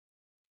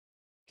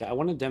Okay, I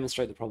want to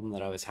demonstrate the problem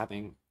that I was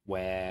having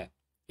where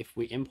if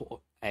we import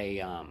a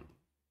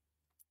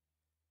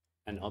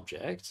an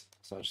object,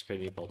 so I'll just create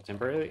a new folder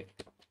temporarily.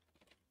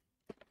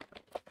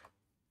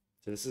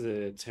 So this is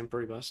a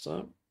temporary bus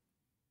stop.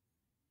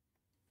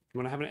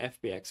 When I have an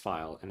FBX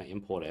file and I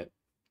import it,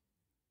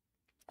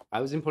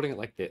 I was importing it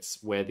like this,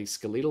 where the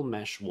skeletal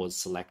mesh was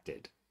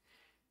selected.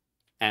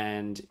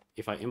 And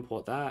if I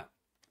import that,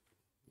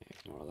 yeah,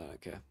 ignore all that,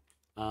 okay.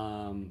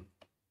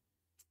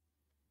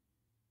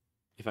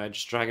 If I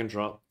just drag and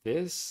drop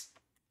this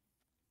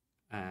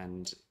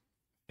and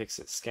fix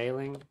its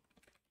scaling,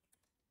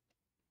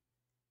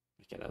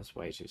 okay, that was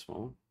way too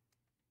small.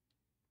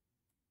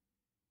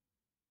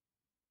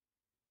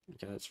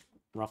 Okay, that's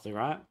roughly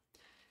right.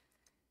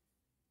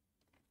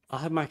 I'll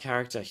have my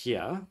character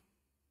here,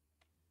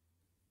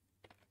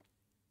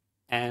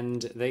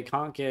 and they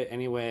can't get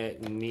anywhere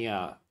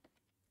near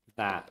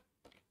that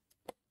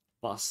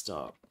bus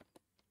stop.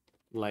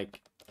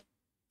 Like,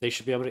 they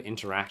should be able to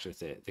interact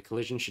with it. The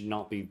collision should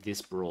not be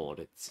this broad.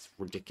 It's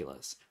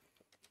ridiculous.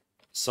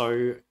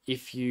 So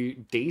if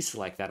you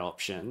deselect that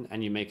option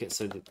and you make it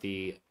so that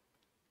the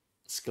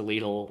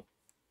skeletal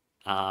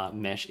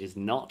mesh is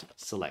not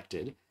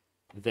selected,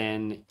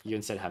 then you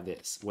instead have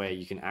this, where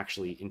you can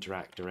actually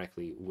interact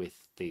directly with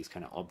these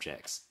kind of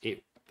objects.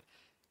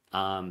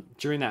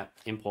 During that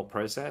import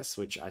process,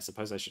 which I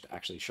suppose I should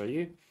actually show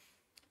you,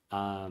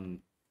 we'll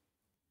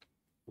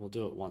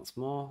do it once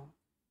more.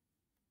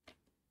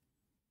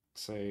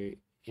 So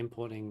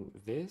importing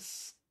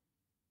this,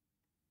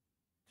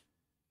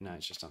 no,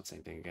 it's just done the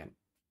same thing again.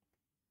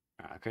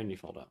 All right, I'll create a new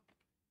folder.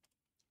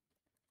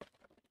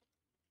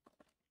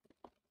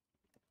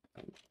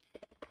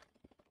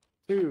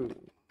 Two.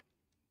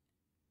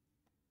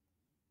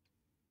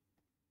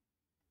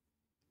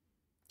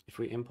 If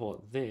we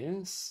import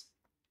this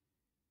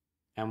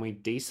and we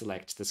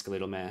deselect the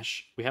skeletal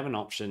mesh, we have an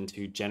option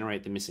to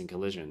generate the missing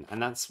collision,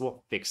 and that's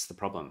what fixed the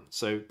problem.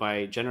 So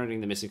by generating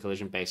the missing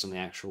collision based on the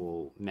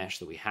actual mesh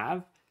that we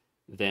have,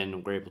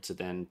 then we're able to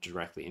then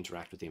directly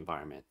interact with the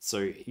environment. So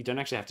you don't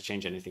actually have to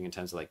change anything in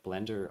terms of like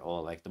Blender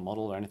or like the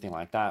model or anything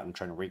like that and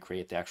trying to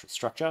recreate the actual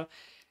structure.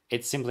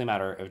 It's simply a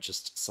matter of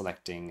just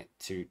selecting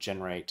to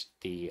generate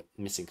the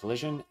missing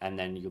collision, and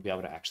then you'll be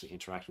able to actually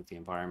interact with the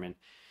environment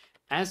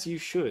as you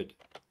should.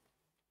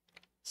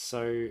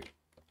 So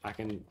I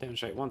can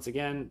demonstrate once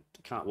again,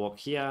 can't walk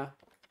here,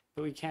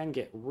 but we can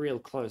get real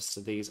close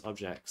to these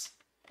objects.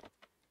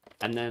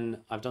 And then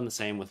I've done the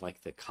same with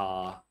like the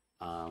car,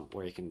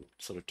 where you can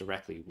sort of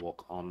directly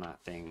walk on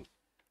that thing.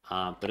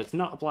 But it's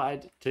not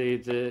applied to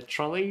the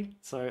trolley,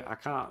 so I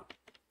can't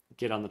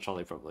get on the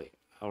trolley probably,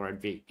 or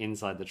I'd be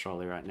inside the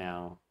trolley right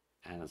now,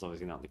 and that's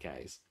obviously not the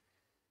case.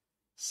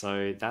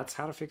 So that's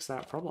how to fix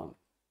that problem.